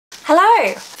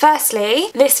Hello! Firstly,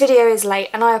 this video is late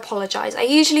and I apologise. I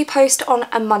usually post on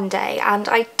a Monday and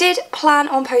I did plan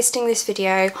on posting this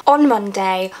video on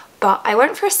Monday, but I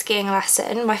went for a skiing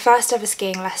lesson, my first ever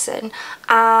skiing lesson,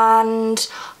 and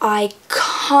I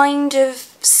kind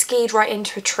of skied right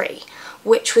into a tree,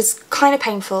 which was kind of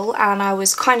painful and I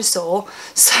was kind of sore,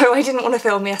 so I didn't want to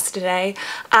film yesterday,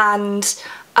 and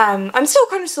I'm still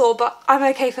kind of sore, but I'm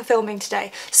okay for filming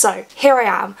today. So here I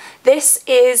am. This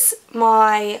is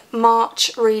my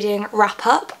March reading wrap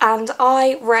up, and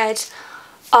I read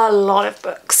a lot of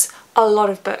books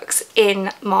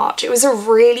in March. It was a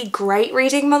really great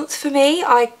reading month for me.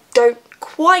 I don't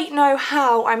quite know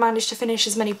how I managed to finish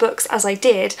as many books as I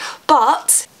did,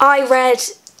 but I read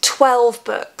 12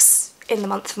 books in the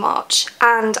month of March,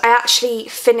 and I actually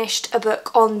finished a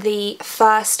book on the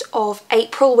 1st of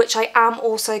April, which I am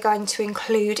also going to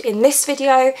include in this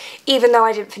video, even though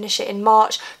I didn't finish it in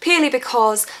March, purely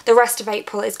because the rest of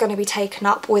April is going to be taken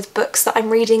up with books that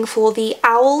I'm reading for the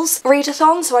Owls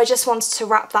readathon, so I just wanted to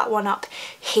wrap that one up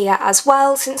here as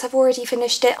well since I've already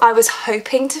finished it. I was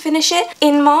hoping to finish it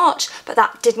in March, but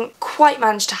that didn't quite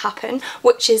manage to happen,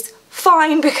 which is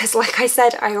fine because, like I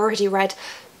said, I already read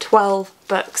 12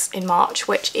 books in March,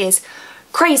 which is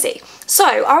crazy.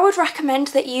 So I would recommend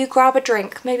that you grab a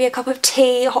drink, maybe a cup of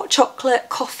tea, hot chocolate,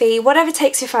 coffee, whatever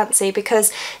takes your fancy,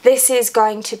 because this is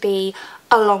going to be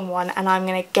a long one and I'm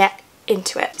going to get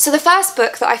into it. So the first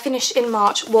book that I finished in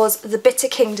March was The Bitter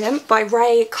Kingdom by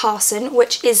Ray Carson,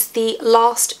 which is the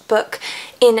last book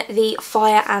in the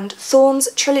Fire and Thorns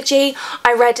trilogy.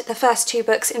 I read the first two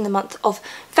books in the month of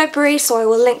February, so I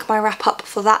will link my wrap up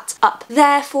for that up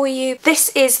there for you. This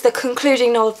is the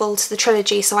concluding novel to the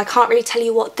trilogy, so I can't really tell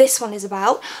you what this one is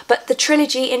about, but the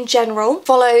trilogy in general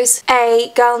follows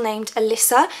a girl named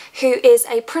Alyssa, who is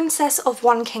a princess of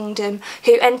one kingdom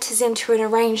who enters into an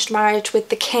arranged marriage with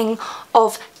the king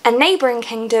of a neighbouring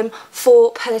kingdom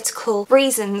for political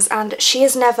reasons, and she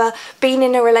has never been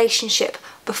in a relationship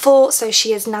before, so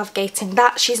she is navigating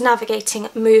that. She's navigating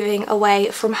moving away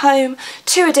from home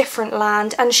to a different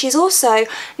land, and she's also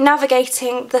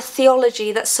navigating the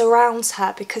theology that surrounds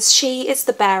her because she is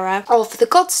the bearer of the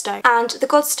Godstone, and the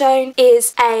Godstone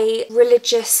is a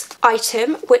religious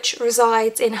item which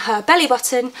resides in her belly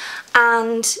button,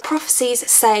 and prophecies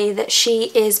say that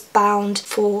she is bound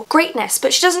for greatness,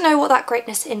 but she doesn't know what that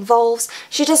greatness involves.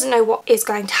 She doesn't know what is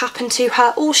going to happen to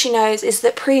her. All she knows is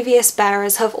that previous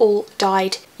bearers have all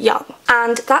died young.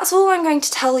 And that's all I'm going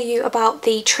to tell you about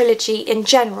the trilogy in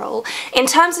general. In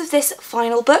terms of this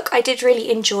final book, I did really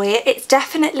enjoy it. It's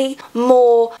definitely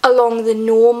more along the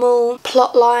normal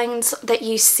plot lines that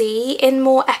you see in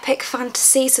more epic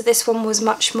fantasy, so this one was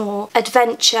much more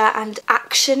adventure and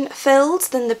action filled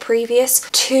than the previous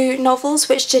two novels,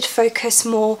 which did focus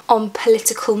more on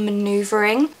political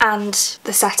manoeuvring and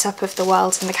the setup of the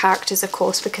world and the characters, of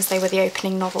course, because they were the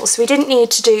opening novels. So we didn't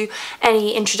need to do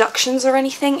any introductions or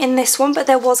anything in this one, but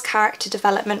there was character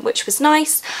development, which was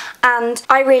nice, and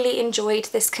I really enjoyed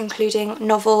this concluding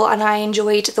novel, and I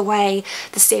enjoyed the way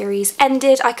the series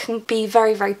ended. I can be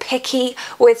very, very picky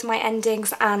with my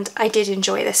endings, and I did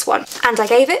enjoy this one, and I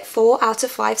gave it 4 out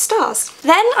of 5 stars.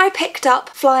 Then I picked up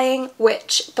Flying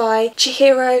Witch by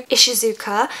Chihiro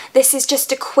Ishizuka. This is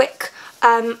just a quick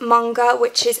manga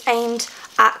which is aimed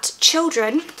at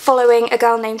children, following a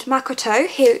girl named Makoto,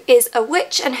 who is a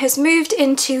witch and has moved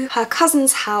into her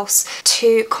cousin's house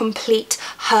to complete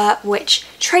her witch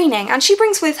training, and she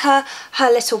brings with her her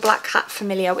little black cat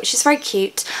familiar, which is very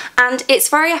cute, and it's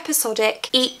very episodic.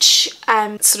 Each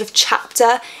sort of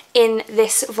chapter in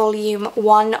this volume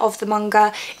 1 of the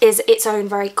manga is its own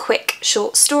very quick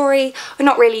short story. We're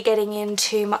not really getting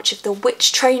into much of the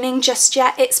witch training just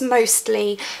yet. It's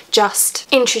mostly just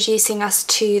introducing us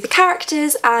to the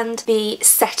characters and the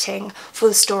setting for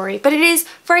the story, but it is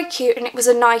very cute and it was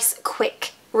a nice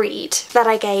quick read that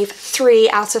I gave 3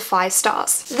 out of 5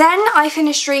 stars. Then I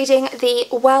finished reading The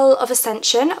Well of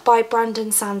Ascension by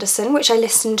Brandon Sanderson, which I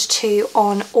listened to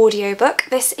on audiobook.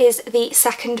 This is the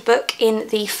second book in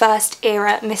the First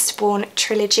Era Mistborn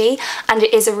trilogy, and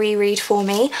it is a reread for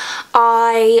me.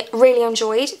 I really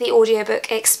enjoyed the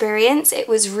audiobook experience. It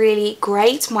was really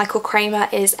great. Michael Kramer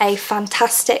is a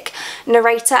fantastic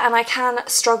narrator, and I can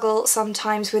struggle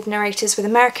sometimes with narrators with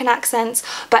American accents,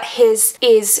 but his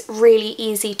is really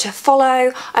easy easy to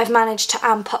follow. I've managed to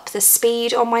amp up the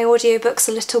speed on my audiobooks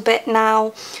a little bit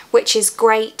now, which is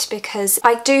great because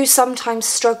I do sometimes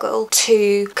struggle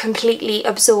to completely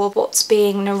absorb what's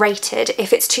being narrated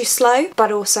if it's too slow,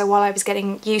 but also while I was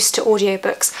getting used to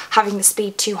audiobooks, having the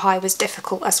speed too high was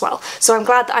difficult as well. So I'm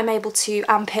glad that I'm able to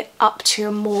amp it up to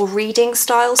a more reading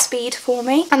style speed for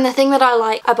me. And the thing that I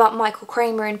like about Michael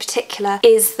Kramer in particular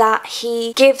is that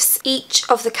he gives each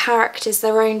of the characters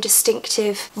their own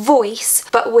distinctive voice,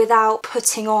 but without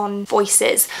putting on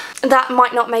voices. That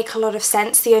might not make a lot of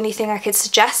sense. The only thing I could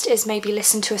suggest is maybe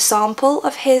listen to a sample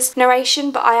of his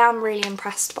narration, but I am really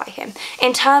impressed by him.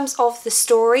 In terms of the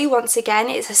story, once again,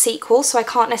 it's a sequel, so I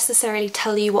can't necessarily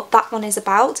tell you what that one is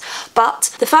about,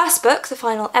 but the first book, The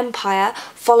Final Empire,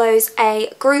 follows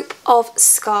a group of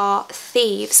Scar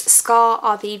thieves. Scar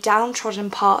are the downtrodden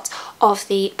part of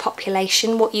the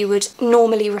population, what you would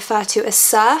normally refer to as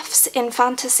serfs in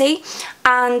fantasy,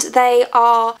 and they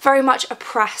are very much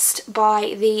oppressed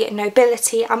by the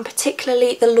nobility and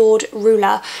particularly the Lord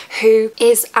Ruler, who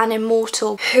is an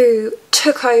immortal who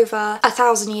took over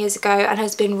 1,000 years ago and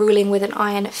has been ruling with an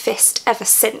iron fist ever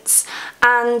since.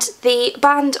 And the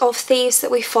band of thieves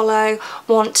that we follow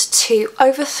want to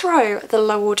overthrow the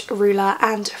Lord Ruler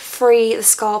and free the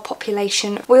Scar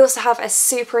population. We also have a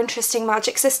super interesting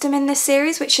magic system in this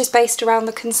series, which is based around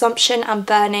the consumption and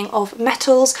burning of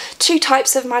metals. Two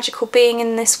types of magical being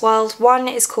in this world. One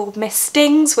is called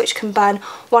Mistings, which can burn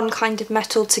one kind of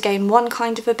metal to gain one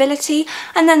kind of ability,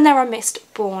 and then there are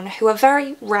Mistborn, who are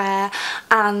very rare,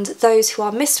 and those who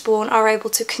are Mistborn are able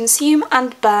to consume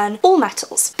and burn all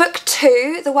metals. Book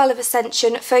 2, The Well of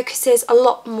Ascension, focuses a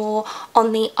lot more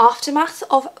on the aftermath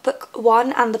of Book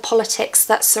 1 and the politics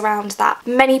that surround that.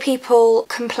 Many people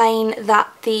complain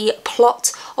that the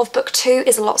plot of Book 2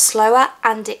 is a lot slower,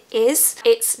 and it is.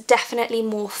 It's definitely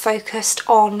more focused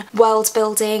on world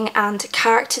building and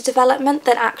character development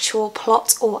than actual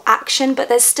plot or action, but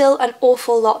there's still an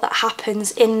awful lot that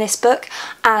happens in this book,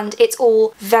 and it's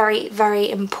all very, very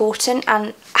important.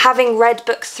 And having read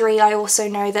Book 3, I also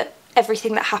know that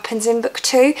everything that happens in Book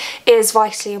 2 is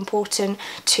vitally important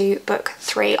to Book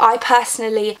 3. I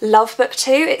personally love Book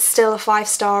 2. It's still a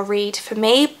 5-star read for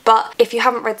me, but if you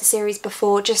haven't read the series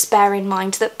before, just bear in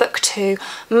mind that Book 2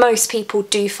 most people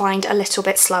do find a little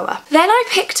bit slower. Then I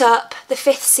picked up the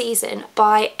 5th season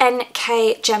by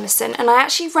N.K. Jemisin, and I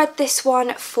actually read this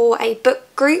one for a book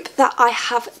group that I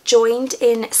have joined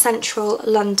in central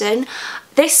London.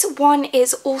 This one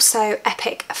is also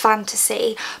epic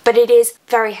fantasy, but it is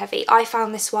very heavy. I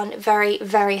found this one very,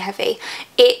 very heavy.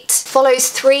 It follows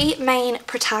 3 main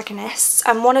protagonists,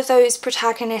 and one of those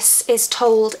protagonists is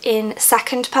told in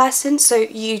second person, so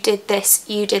you did this,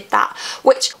 you did that,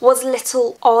 which was a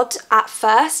little odd at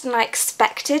first and I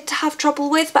expected to have trouble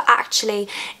with, but actually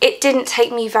it didn't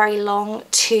take me very long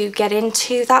to get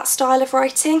into that style of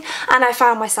writing, and I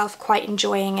found myself quite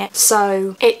enjoying it.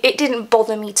 So it didn't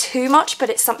bother me too much, but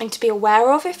it's something to be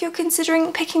aware of if you're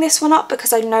considering picking this one up,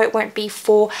 because I know it won't be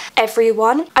for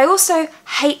everyone. I also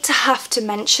hate to have to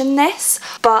mention this,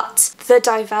 but the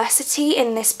diversity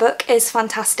in this book is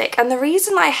fantastic, and the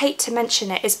reason I hate to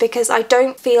mention it is because I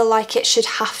don't feel like it should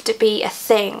have to be a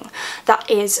thing that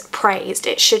is praised.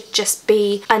 It should just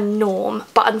be a norm,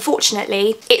 but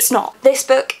unfortunately it's not. This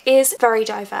book is very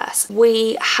diverse.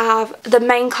 We have the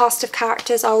main cast of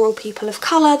characters are all people of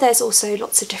colour. There's also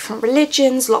lots of different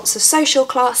religions, lots of social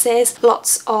classes,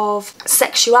 lots of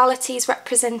sexualities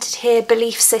represented here,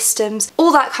 belief systems,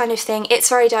 all that kind of thing. It's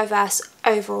very diverse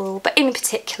overall, but in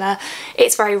particular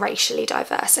it's very racially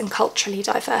diverse and culturally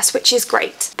diverse, which is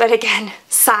great. But again,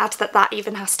 sad that that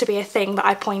even has to be a thing that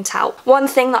I point out. One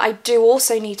thing that I do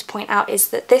also need to point out is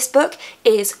that this book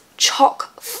is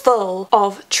chock full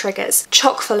of triggers,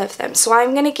 chock full of them. So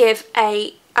I'm going to give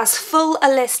as full a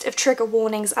list of trigger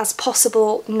warnings as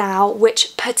possible now,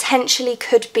 which potentially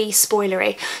could be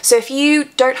spoilery. So if you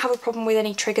don't have a problem with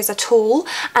any triggers at all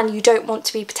and you don't want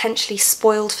to be potentially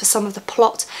spoiled for some of the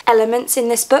plot elements in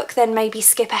this book, then maybe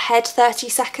skip ahead 30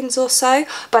 seconds or so.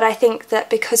 But I think that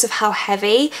because of how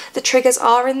heavy the triggers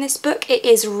are in this book, it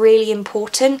is really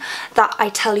important that I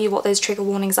tell you what those trigger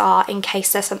warnings are in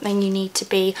case there's something you need to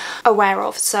be aware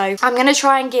of. So I'm going to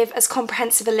try and give as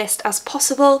comprehensive a list as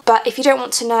possible, but if you don't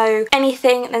want to know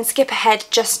anything, then skip ahead.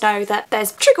 Just know that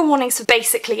there's trigger warnings for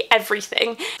basically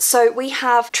everything. So we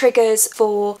have triggers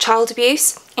for child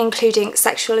abuse, including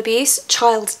sexual abuse,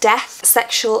 child death,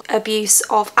 sexual abuse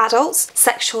of adults,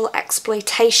 sexual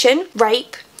exploitation,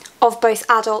 rape of both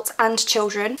adults and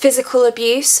children, physical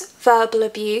abuse, verbal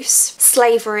abuse,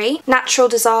 slavery, natural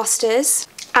disasters,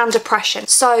 and oppression.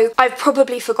 So I've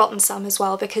probably forgotten some as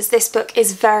well, because this book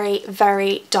is very,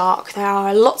 very dark. There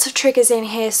are lots of triggers in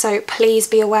here, so please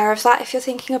be aware of that if you're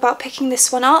thinking about picking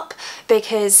this one up,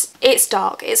 because it's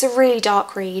dark. It's a really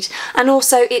dark read, and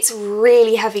also it's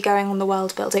really heavy going on the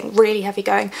world building, really heavy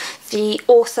going. The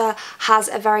author has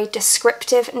a very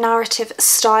descriptive narrative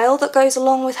style that goes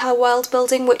along with her world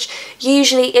building, which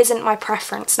usually isn't my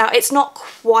preference. Now, it's not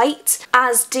quite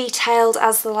as detailed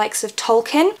as the likes of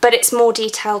Tolkien, but it's more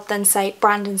detailed than, say,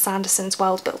 Brandon Sanderson's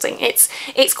world building.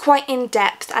 It's quite in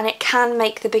depth, and it can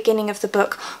make the beginning of the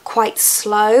book quite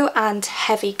slow and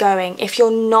heavy going. If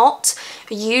you're not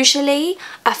usually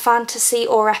a fantasy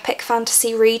or epic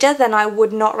fantasy reader, then I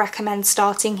would not recommend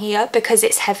starting here, because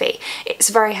it's heavy. It's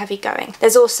very heavy going.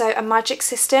 There's also a magic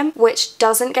system which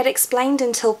doesn't get explained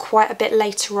until quite a bit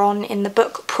later on in the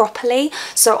book properly,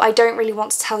 so I don't really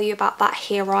want to tell you about that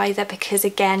here either, because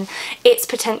again, it's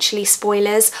potentially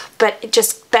spoilers, but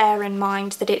just bear in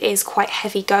mind that it is quite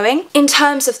heavy going. In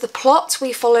terms of the plot,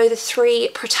 we follow the three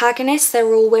protagonists.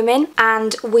 They're all women,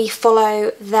 and we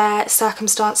follow their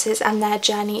circumstances and their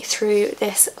journey through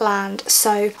this land.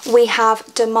 So we have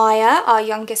Demaya, our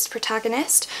youngest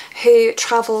protagonist, who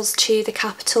travels to the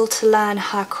capital to learn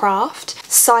her craft.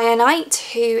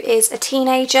 Cyanite, who is a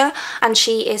teenager, and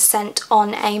she is sent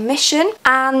on a mission.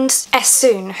 And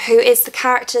Essun, who is the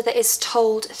character that is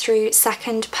told through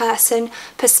second person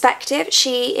perspective.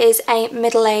 She is a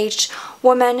middle-aged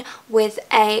woman with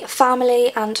a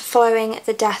family, and following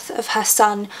the death of her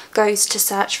son goes to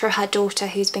search for her daughter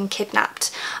who's been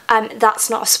kidnapped. That's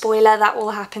not a spoiler, that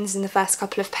all happens in the first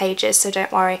couple of pages, so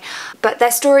don't worry. But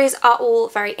their stories are all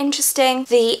very interesting.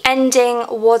 The ending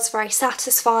was very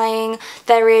satisfying.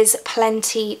 There is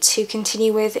plenty to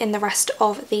continue with in the rest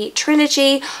of the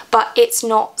trilogy, but it's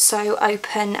not so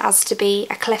open as to be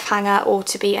a cliffhanger or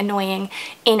to be annoying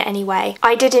in any way.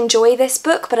 I did enjoy this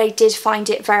book, but I did find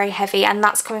it very heavy, and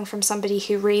that's coming from somebody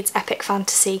who reads epic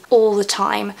fantasy all the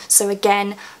time. So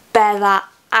again, bear that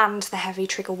and the heavy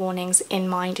trigger warnings in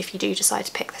mind if you do decide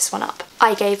to pick this one up.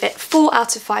 I gave it 4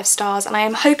 out of 5 stars, and I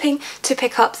am hoping to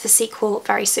pick up the sequel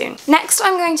very soon. Next,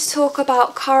 I'm going to talk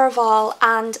about Caraval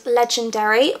and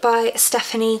Legendary by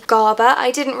Stephanie Garber. I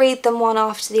didn't read them one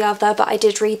after the other, but I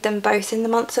did read them both in the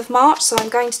month of March, so I'm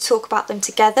going to talk about them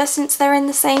together since they're in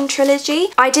the same trilogy.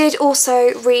 I did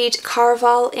also read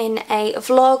Caraval in a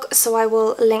vlog, so I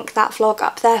will link that vlog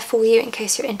up there for you in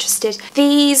case you're interested.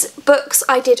 These books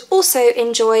I did also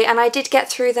enjoy, and I did get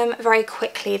through them very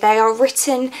quickly. They are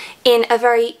written in a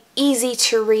very easy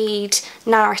to read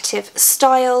narrative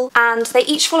style, and they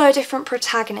each follow a different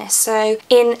protagonist. So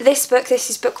in this book, this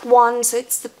is book 1, so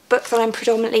it's the book that I'm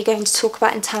predominantly going to talk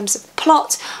about in terms of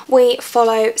plot. We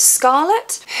follow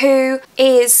Scarlett, who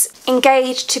is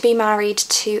engaged to be married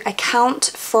to a count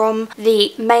from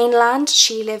the mainland.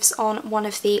 She lives on one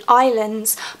of the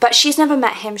islands, but she's never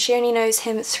met him. She only knows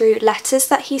him through letters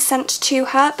that he sent to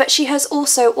her, but she has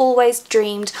also always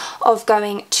dreamed of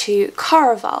going to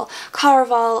Caraval.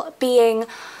 Caraval being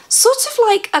sort of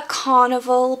like a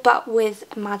carnival but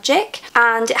with magic,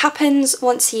 and it happens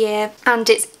once a year and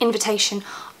it's invitation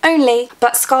only,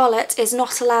 but Scarlett is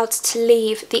not allowed to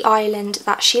leave the island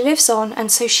that she lives on,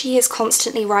 and so she is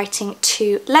constantly writing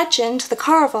to Legend, the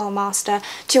Caraval master,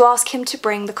 to ask him to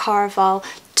bring the Caraval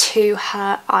to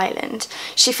her island.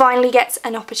 She finally gets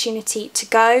an opportunity to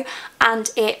go, and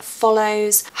it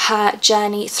follows her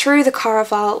journey through the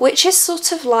Caraval, which is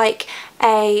sort of like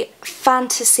a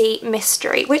fantasy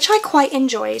mystery, which I quite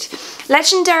enjoyed.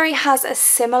 Legendary has a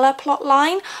similar plot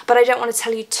line, but I don't want to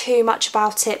tell you too much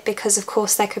about it because of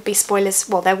course there could be spoilers,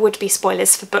 well there would be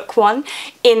spoilers for book 1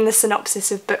 in the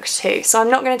synopsis of book 2, so I'm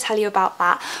not going to tell you about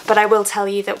that, but I will tell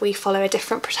you that we follow a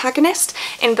different protagonist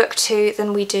in book 2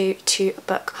 than we do to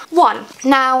book 1.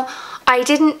 Now, I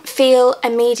didn't feel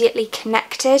immediately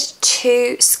connected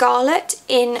to Scarlett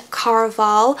in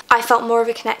Caraval. I felt more of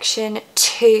a connection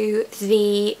to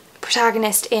the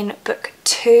protagonist in book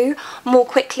 2 more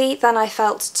quickly than I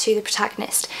felt to the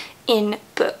protagonist in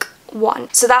book 1.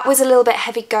 So that was a little bit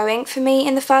heavy going for me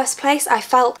in the first place. I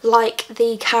felt like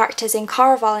the characters in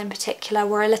Caraval in particular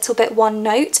were a little bit one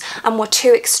note and were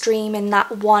too extreme in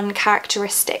that one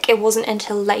characteristic. It wasn't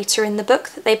until later in the book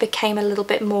that they became a little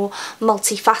bit more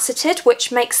multifaceted, which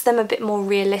makes them a bit more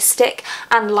realistic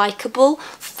and likeable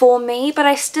for me, but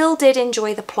I still did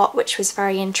enjoy the plot, which was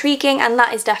very intriguing, and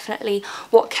that is definitely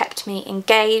what kept me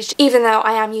engaged. Even though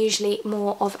I am usually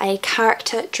more of a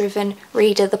character-driven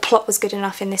reader, the plot was good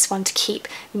enough in this one one to keep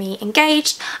me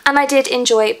engaged. And I did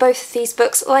enjoy both of these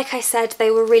books. Like I said, they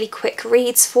were really quick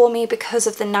reads for me because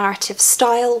of the narrative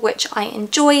style, which I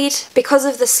enjoyed. Because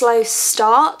of the slow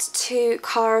start to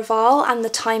Caraval and the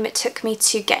time it took me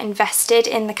to get invested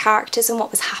in the characters and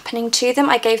what was happening to them,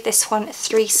 I gave this one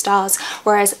 3 stars,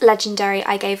 whereas Legendary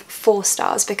I gave 4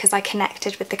 stars because I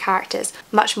connected with the characters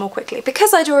much more quickly.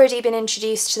 Because I'd already been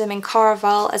introduced to them in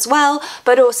Caraval as well,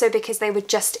 but also because they were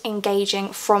just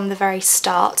engaging from the very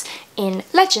start in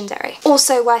Legendary.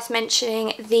 Also worth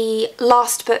mentioning, the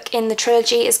last book in the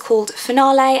trilogy is called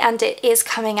Finale and it is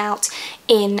coming out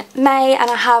in May, and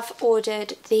I have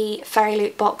ordered the Fairy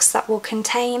Loot box that will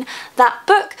contain that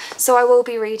book, so I will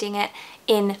be reading it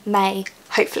in May,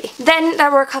 hopefully. Then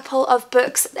there were a couple of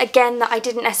books, again, that I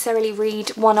didn't necessarily read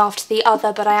one after the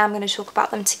other, but I am going to talk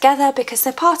about them together because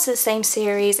they're part of the same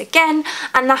series again,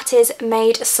 and that is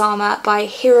Maid Sama by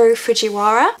Hiro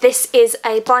Fujiwara. This is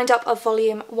a bind-up of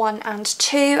volume 1 and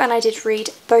 2, and I did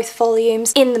read both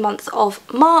volumes in the month of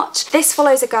March. This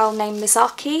follows a girl named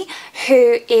Misaki,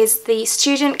 who is the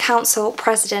student council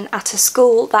president at a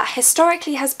school that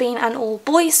historically has been an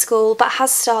all-boys school but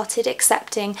has started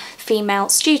accepting female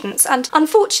students, and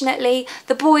unfortunately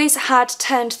the boys had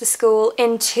turned the school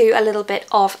into a little bit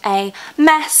of a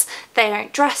mess. They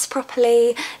don't dress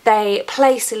properly, they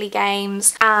play silly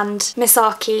games, and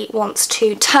Misaki wants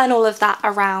to turn all of that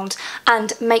around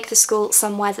and make the school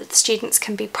somewhere that the students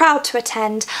can be proud to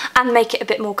attend and make it a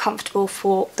bit more comfortable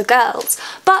for the girls.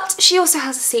 But she also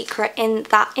has a secret in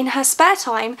that in her spare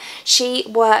time she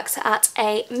works at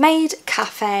a maid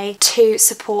cafe to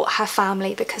support her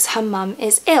family because her mum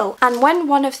is ill. And when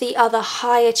one of the other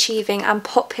high achieving and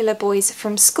popular boys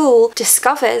from school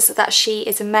discovers that she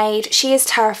is a maid, she is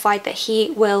terrified that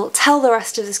he will tell the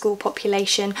rest of the school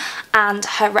population and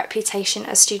her reputation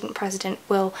as student president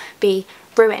will be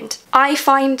ruined. I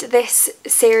find this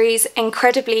series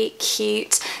incredibly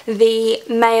cute. The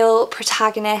male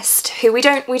protagonist, who we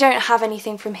don't have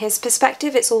anything from his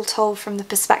perspective, it's all told from the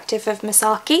perspective of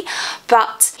Misaki,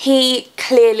 but he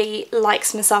clearly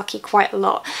likes Misaki quite a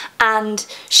lot and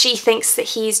she thinks that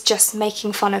he's just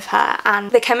making fun of her,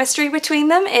 and the chemistry between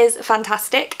them is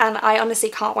fantastic and I honestly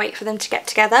can't wait for them to get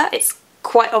together. It's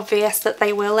quite obvious that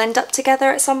they will end up together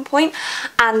at some point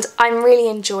and I'm really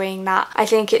enjoying that. I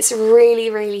think it's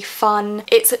really fun.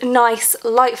 It's a nice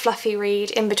light fluffy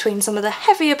read in between some of the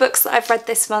heavier books that I've read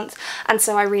this month, and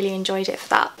so I really enjoyed it for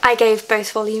that. I gave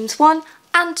both volumes 1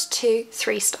 and 2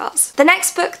 3 stars. The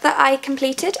next book that I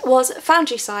completed was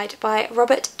Foundryside by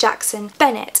Robert Jackson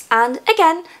Bennett, and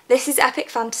again this is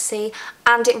epic fantasy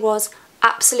and it was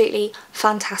absolutely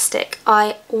fantastic.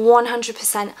 I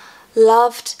 100%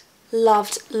 loved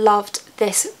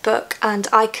this book and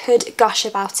I could gush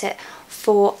about it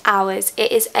for hours.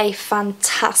 It is a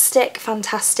fantastic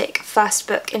first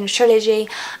book in a trilogy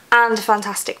and a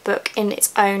fantastic book in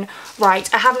its own right.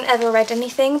 I haven't ever read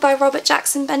anything by Robert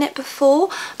Jackson Bennett before,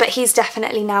 but he's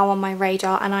definitely now on my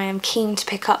radar and I am keen to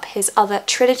pick up his other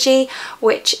trilogy,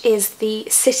 which is the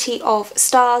City of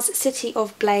Stars, City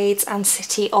of Blades and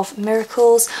City of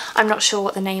Miracles. I'm not sure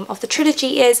what the name of the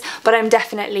trilogy is, but I'm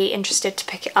definitely interested to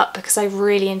pick it up because I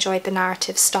really enjoyed the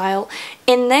narrative style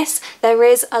in this. There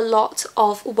is a lot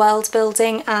of world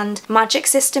building and magic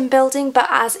system building, but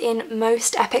as in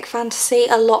most epic fantasy,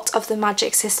 a lot of the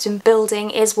magic system building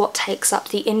is what takes up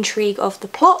the intrigue of the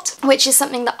plot, which is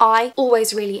something that I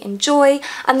always really enjoy,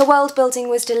 and the world building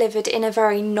was delivered in a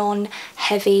very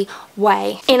non-heavy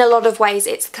way. In a lot of ways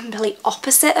it's the complete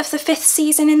opposite of the 5th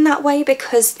season in that way,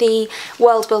 because the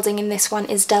world building in this one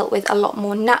is dealt with a lot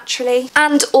more naturally,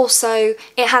 and also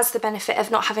it has the benefit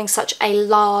of not having such a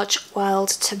large world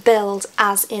to build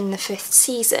as in the 5th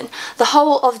season. The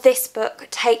whole of this book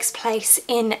takes place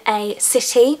in a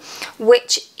city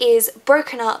which is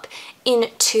broken up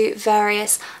into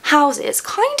various houses,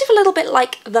 kind of a little bit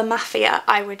like the mafia,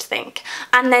 I would think,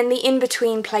 and then the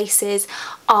in-between places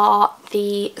are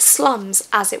the slums,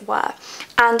 as it were,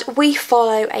 and we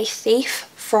follow a thief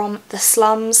from the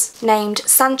slums named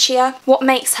Sanchia. What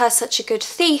makes her such a good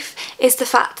thief is the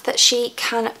fact that she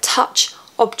can touch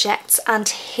objects and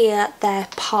hear their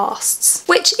pasts,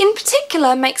 which in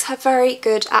particular makes her very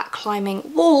good at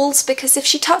climbing walls, because if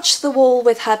she touched the wall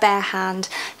with her bare hand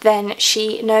then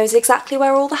she knows exactly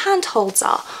where all the handholds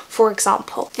are, for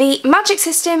example. The magic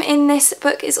system in this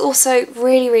book is also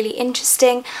really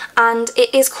interesting, and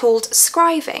it is called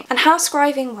scriving, and how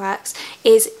scriving works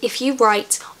is if you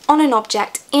write on an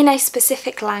object in a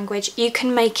specific language, you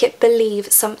can make it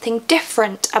believe something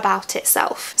different about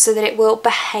itself so that it will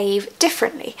behave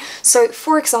differently. So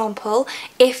for example,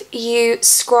 if you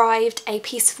scribed a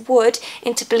piece of wood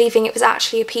into believing it was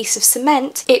actually a piece of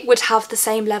cement, it would have the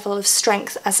same level of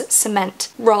strength as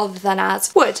cement rather than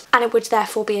as wood, and it would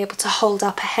therefore be able to hold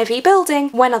up a heavy building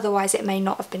when otherwise it may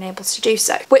not have been able to do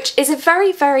so, which is a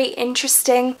very, very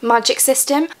interesting magic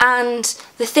system. And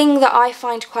the thing that I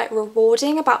find quite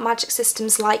rewarding about magic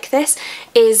systems like this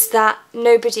is that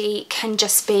nobody can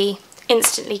just be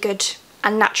instantly good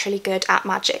and naturally good at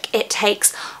magic. It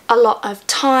takes a lot of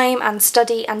time and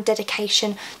study and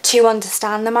dedication to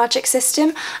understand the magic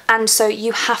system, and so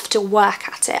you have to work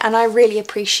at it, and I really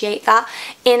appreciate that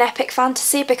in epic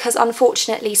fantasy, because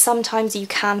unfortunately sometimes you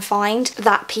can find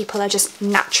that people are just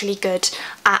naturally good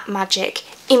at magic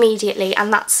immediately,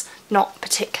 and that's not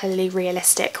particularly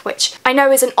realistic, which I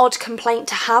know is an odd complaint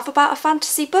to have about a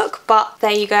fantasy book, but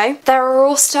there you go. There are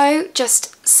also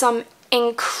just some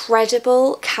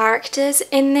incredible characters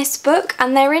in this book,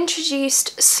 and they're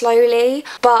introduced slowly,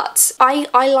 but I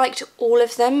liked all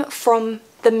of them from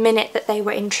the minute that they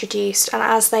were introduced, and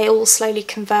as they all slowly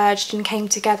converged and came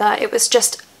together, it was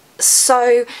just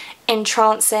so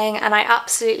entrancing, and I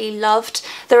absolutely loved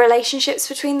the relationships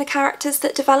between the characters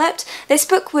that developed. This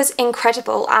book was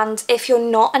incredible, and if you're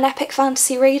not an epic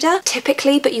fantasy reader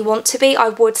typically but you want to be, I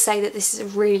would say that this is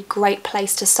a really great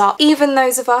place to start. Even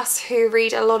those of us who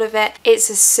read a lot of it, it's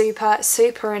a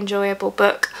super enjoyable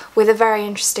book with a very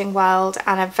interesting world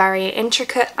and a very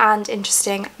intricate and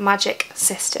interesting magic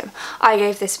system. I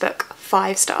gave this book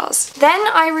 5 stars. Then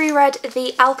I reread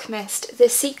The Alchemist, The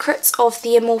Secrets of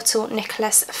the Immortal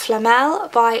Nicholas Flamel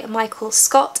by Michael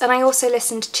Scott, and I also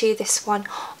listened to this one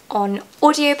on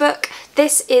audiobook.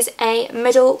 This is a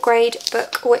middle grade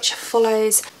book which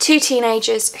follows 2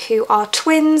 teenagers who are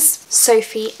twins,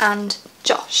 Sophie and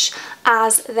Josh,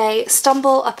 as they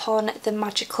stumble upon the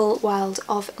magical world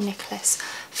of Nicholas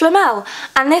Flamel.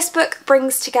 And this book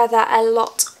brings together a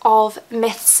lot of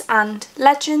myths and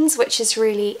legends, which is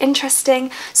really interesting.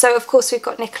 So of course we've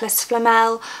got Nicholas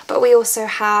Flamel, but we also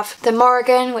have the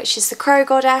Morrigan, which is the crow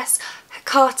goddess,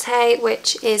 Hecate,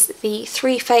 which is the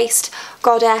three-faced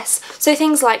goddess, so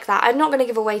things like that. I'm not going to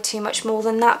give away too much more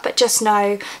than that, but just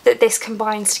know that this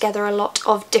combines together a lot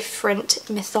of different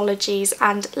mythologies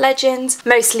and legends,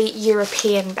 mostly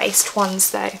European based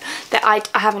ones though. That I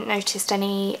haven't noticed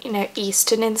any,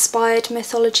 Eastern inspired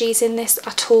mythologies in this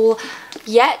at all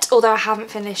yet, although I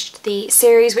haven't finished the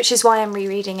series, which is why I'm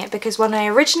rereading it, because when I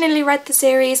originally read the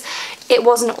series it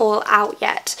wasn't all out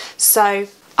yet, so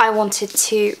I wanted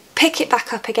to pick it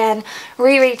back up again,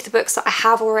 reread the books that I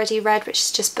have already read, which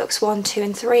is just books 1, 2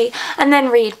 and 3, and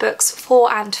then read books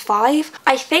 4 and 5,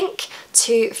 I think,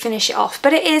 to finish it off.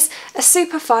 But it is a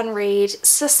super fun read.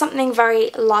 It's just something very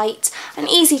light and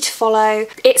easy to follow.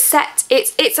 It's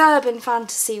urban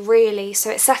fantasy really,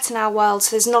 so it's set in our world,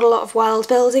 so there's not a lot of world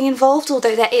building involved,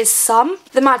 although there is some.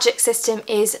 The magic system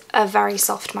is a very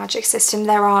soft magic system.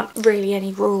 There aren't really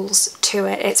any rules to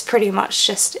it. It's pretty much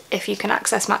just if you can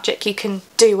access magic you can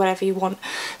do whatever you want.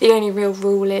 The only real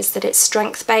rule is that it's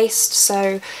strength based,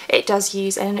 so it does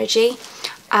use energy.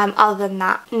 Other than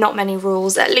that, not many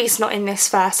rules, at least not in this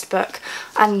first book,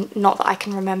 and not that I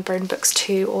can remember in books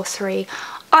 2 or 3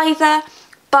 either.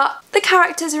 But the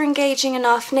characters are engaging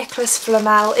enough. Nicholas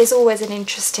Flamel is always an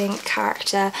interesting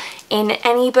character in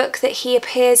any book that he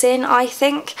appears in, I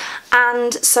think,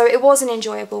 and so it was an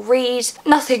enjoyable read.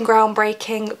 Nothing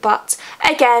groundbreaking, but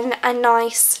again a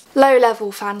nice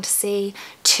low-level fantasy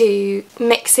to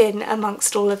mix in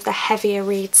amongst all of the heavier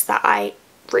reads that I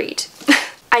read.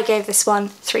 I gave this one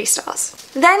 3 stars.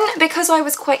 Then, because I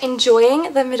was quite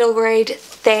enjoying the middle grade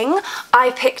thing,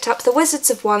 I picked up The Wizards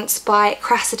of Once by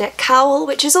Cressida Cowell,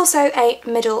 which is also a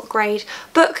middle grade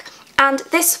book. And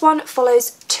this one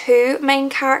follows 2 main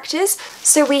characters.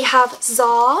 So we have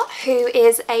Zar, who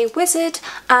is a wizard,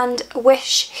 and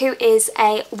Wish, who is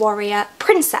a warrior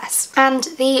princess. And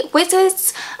the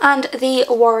wizards and the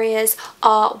warriors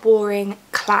are warring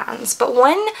clans. But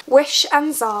when Wish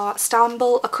and Zar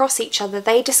stumble across each other,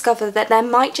 they discover that there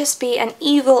might just be an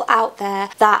evil out there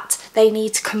that they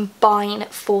need to combine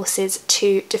forces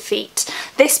to defeat.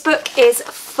 This book is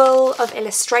full of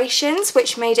illustrations,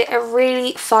 which made it a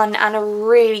really fun and a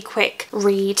really quick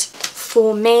read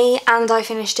for me, and I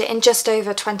finished it in just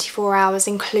over 24 hours,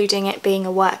 including it being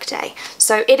a work day.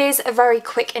 So it is a very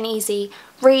quick and easy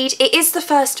read. It is the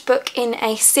first book in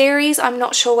a series. I'm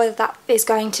not sure whether that is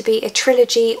going to be a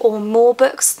trilogy or more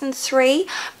books than 3,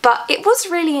 but it was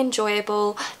really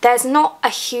enjoyable. There's not a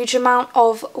huge amount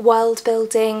of world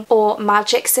building or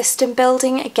magic system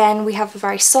building. Again, we have a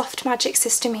very soft magic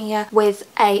system here with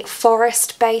a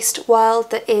forest-based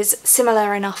world that is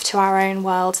similar enough to our own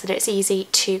world that it's easy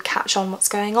to catch on what's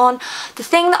going on. The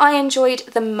thing that I enjoyed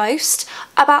the most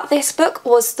about this book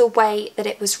was the way that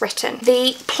it was written.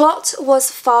 The plot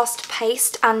was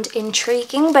fast-paced and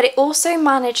intriguing, but it also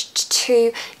managed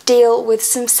to deal with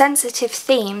some sensitive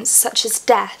themes such as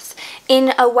death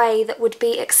in a way that would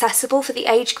be accessible for the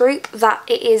age group that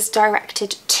it is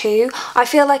directed to. I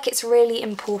feel like it's really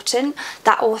important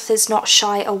that authors not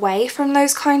shy away from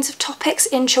those kinds of topics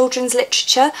in children's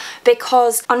literature,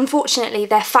 because unfortunately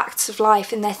they're facts of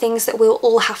life and they're things that we'll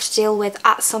all have to deal with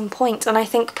at some point, and I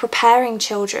think preparing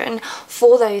children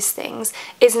for those things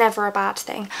is never a bad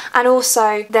thing. And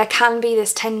also there can be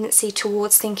this tendency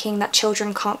towards thinking that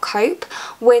children can't cope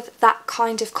with that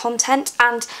kind of content,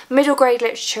 and middle grade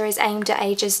literature is aimed at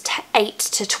ages 8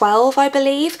 to 12, I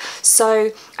believe,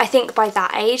 so I think by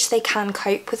that age they can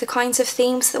cope with the kinds of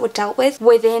themes that were dealt with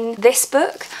within this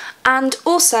book. And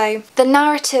also the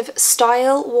narrative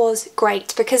style was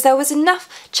great because there was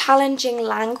enough challenging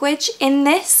language in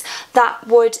this that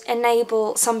would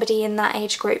enable somebody in that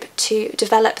age group to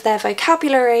develop their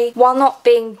vocabulary while not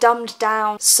being dumbed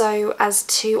down so as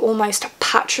to almost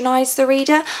patronise the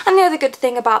reader. And the other good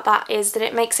thing about that is that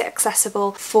it makes it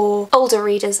accessible for older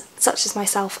readers such as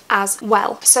myself as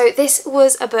well. So this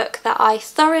was a book that I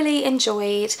thoroughly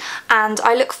enjoyed, and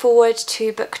I look forward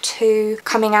to book 2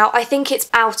 coming out. I think it's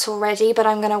out already, but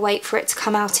I'm going to wait for it to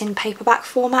come out in paperback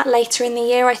format later in the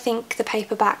year. I think the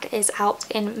paperback is out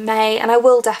in May, and I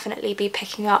will definitely be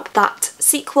picking up that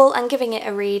sequel and giving it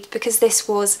a read because this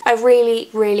was a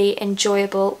really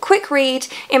enjoyable quick read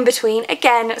in between,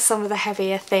 again, some of the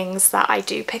heavier things that I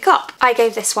do pick up. I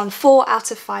gave this one 4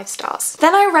 out of 5 stars.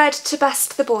 Then I read To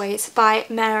Best the Boys by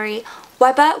Mary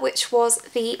Webber, which was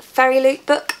the Fairy Loot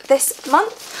book this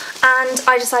month, and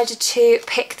I decided to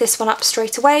pick this one up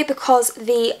straight away because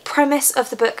the premise of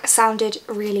the book sounded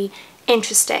really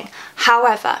interesting.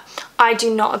 However, I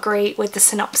do not agree with the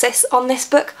synopsis on this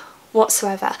book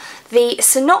whatsoever. The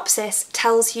synopsis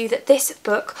tells you that this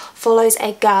book follows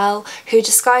a girl who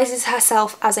disguises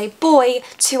herself as a boy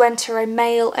to enter a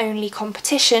male-only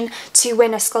competition to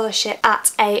win a scholarship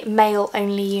at a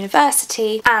male-only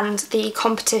university, and the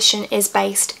competition is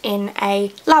based in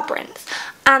a labyrinth.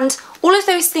 And all of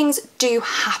those things do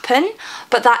happen,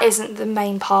 but that isn't the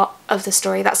main part of the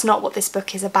story. That's not what this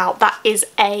book is about. That is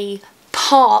a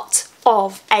part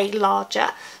of a larger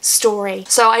story.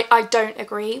 So I don't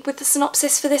agree with the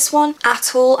synopsis for this one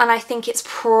at all, and I think it's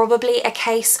probably a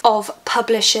case of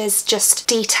publishers just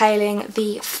detailing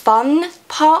the fun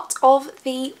part of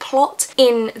the plot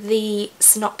in the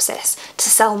synopsis to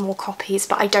sell more copies,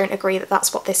 but I don't agree that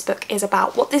that's what this book is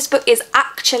about. What this book is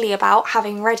actually about,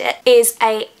 having read it, is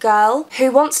a girl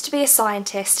who wants to be a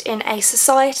scientist in a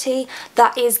society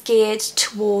that is geared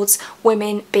towards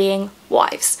women being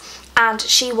wives. And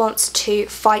she wants to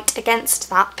fight against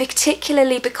that,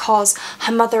 particularly because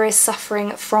her mother is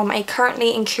suffering from a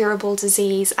currently incurable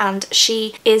disease and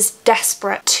she is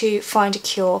desperate to find a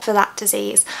cure for that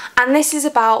disease. And this is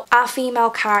about our female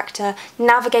character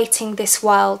navigating this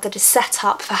world that is set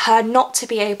up for her not to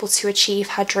be able to achieve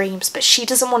her dreams, but she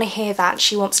doesn't want to hear that.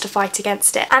 She wants to fight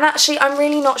against it. And actually, I'm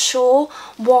really not sure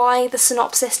why the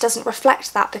synopsis doesn't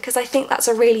reflect that, because I think that's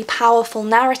a really powerful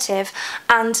narrative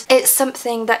and it's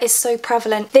something that is so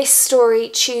prevalent. This story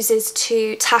chooses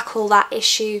to tackle that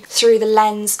issue through the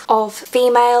lens of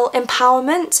female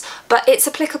empowerment, but it's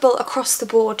applicable across the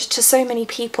board to so many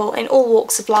people in all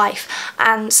walks of life,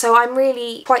 and so I'm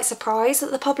really quite surprised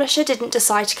that the publisher didn't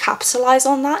decide to capitalise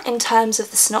on that in terms of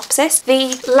the synopsis.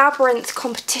 The labyrinth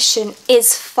competition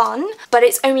is fun, but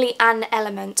it's only an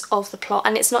element of the plot,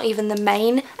 and it's not even the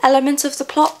main element of the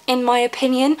plot in my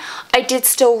opinion. I did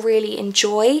still really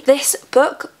enjoy this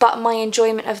book, but my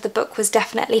enjoyment of the book was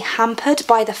definitely hampered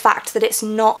by the fact that it's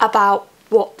not about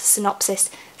what the synopsis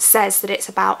says that it's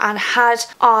about. And had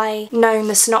I known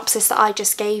the synopsis that I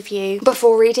just gave you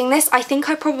before reading this, I think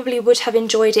I probably would have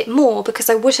enjoyed it more, because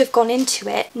I would have gone into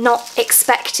it not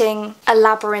expecting a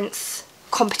labyrinth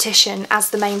competition as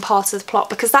the main part of the plot,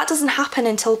 because that doesn't happen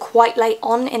until quite late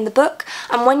on in the book,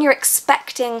 and when you're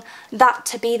expecting that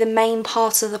to be the main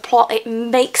part of the plot, it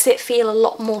makes it feel a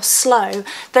lot more slow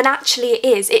than actually it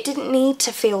is. It didn't need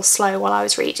to feel slow while I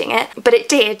was reading it, but it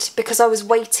did, because I was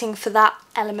waiting for that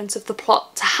element of the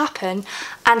plot to happen,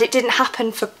 and it didn't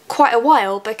happen for quite a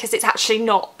while because it's actually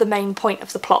not the main point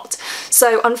of the plot.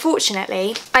 So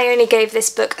unfortunately, I only gave this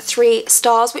book 3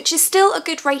 stars, which is still a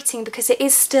good rating because it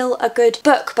is still a good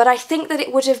book, but I think that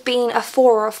it would have been a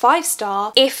 4 or a 5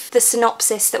 star if the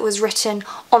synopsis that was written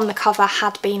on the cover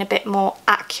had been a bit more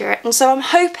accurate. And so I'm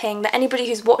hoping that anybody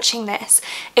who's watching this,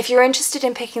 if you're interested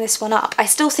in picking this one up, I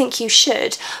still think you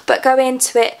should, but go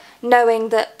into it knowing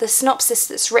that the synopsis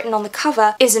that's written on the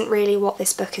cover isn't really what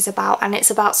this book is about, and it's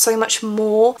about so much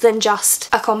more than just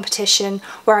a competition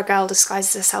where a girl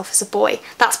disguises herself as a boy.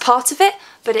 That's part of it,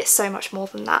 but it's so much more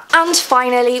than that. And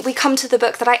finally, we come to the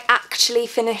book that I actually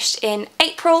finished in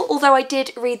April, although I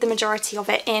did read the majority of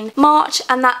it in March,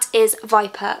 and that is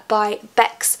Viper by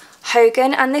Bex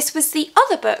Hogan, and this was the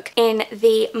other book in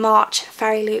the March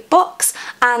Fairy Loot box,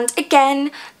 and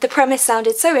again the premise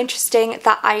sounded so interesting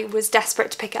that I was desperate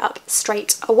to pick it up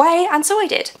straight away, and so I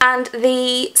did. And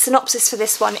the synopsis for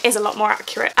this one is a lot more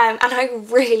accurate, and I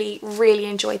really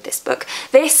enjoyed this book.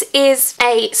 This is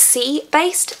a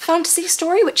sea-based fantasy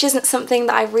story, which isn't something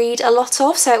that I read a lot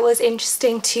of, so it was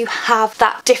interesting to have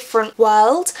that different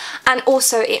world, and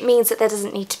also it means that there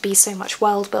doesn't need to be so much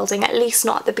world building, at least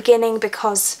not at the beginning,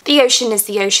 because the ocean is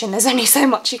the ocean. There's only so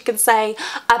much you can say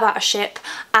about a ship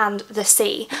and the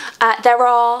sea. There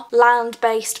are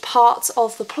land-based parts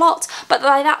of the plot, but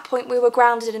by that point we were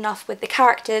grounded enough with the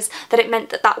characters that it meant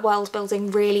that that world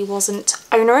building really wasn't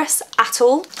onerous at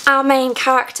all. Our main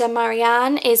character,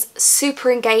 Marianne, is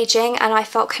super engaging and I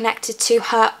felt connected to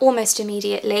her almost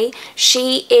immediately.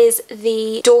 She is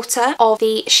the daughter of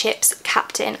the ship's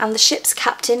captain, and the ship's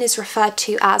captain is referred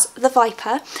to as the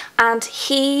Viper, and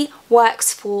he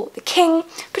works for the king,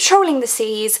 patrolling the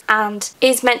seas, and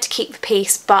is meant to keep the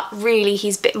peace, but really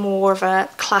he's a bit more of a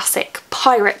classic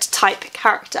pirate type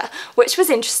character, which was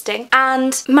interesting.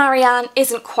 And Marianne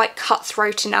isn't quite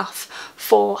cutthroat enough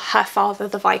for her father,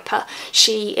 the Viper.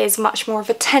 She is much more of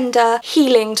a tender,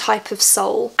 healing type of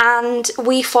soul, and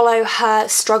we follow her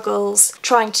struggles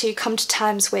trying to come to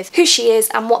terms with who she is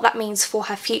and what that means for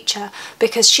her future,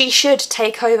 because she should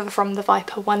take over from the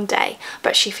Viper one day,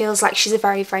 but she feels like she's a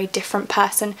very different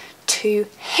person to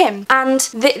him. And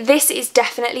this is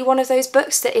definitely one of those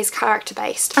books that is character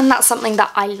based, and that's something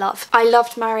that I love. I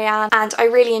loved Marianne and I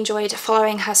really enjoyed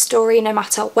following her story no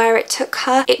matter where it took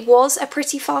her. It was a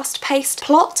pretty fast paced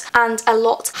plot and a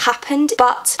lot happened,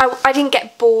 but I didn't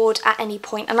get bored at any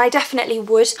point, and I definitely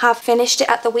would have finished it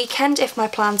at the weekend if my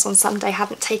plans on Sunday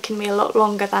hadn't taken me a lot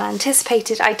longer than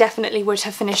anticipated. I definitely would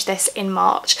have finished this in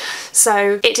March.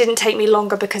 So it didn't take me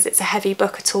longer because it's a heavy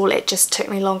book at all, it just took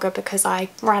me longer because I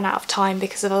ran out of time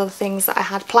because of other things that I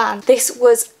had planned. This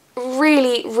was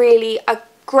really a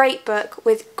great book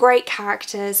with great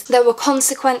characters. There were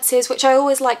consequences, which I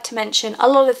always like to mention. A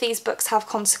lot of these books have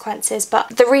consequences, but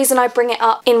the reason I bring it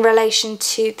up in relation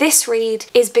to this read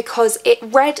is because it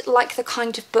read like the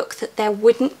kind of book that there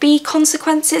wouldn't be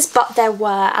consequences, but there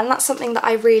were, and that's something that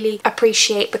I really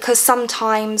appreciate, because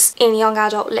sometimes in young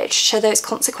adult literature those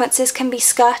consequences can be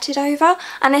skirted over,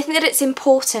 and I think that it's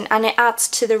important and it adds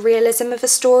to the realism of a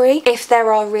story if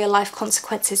there are real life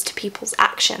consequences to people's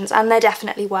actions, and there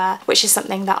definitely were, which is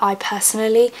something that I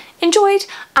personally enjoyed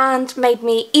and made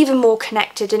me even more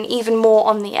connected and even more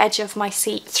on the edge of my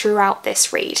seat throughout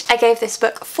this read. I gave this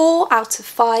book 4 out of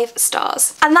 5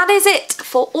 stars. And that is it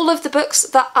for all of the books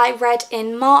that I read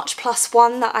in March, plus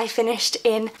one that I finished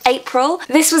in April.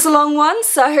 This was a long one,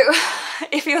 so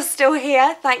if you're still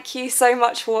here, thank you so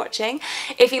much for watching.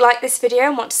 If you like this video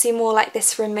and want to see more like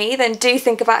this from me, then do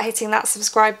think about hitting that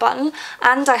subscribe button,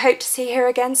 and I hope to see you here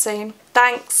again soon.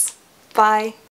 Thanks, bye.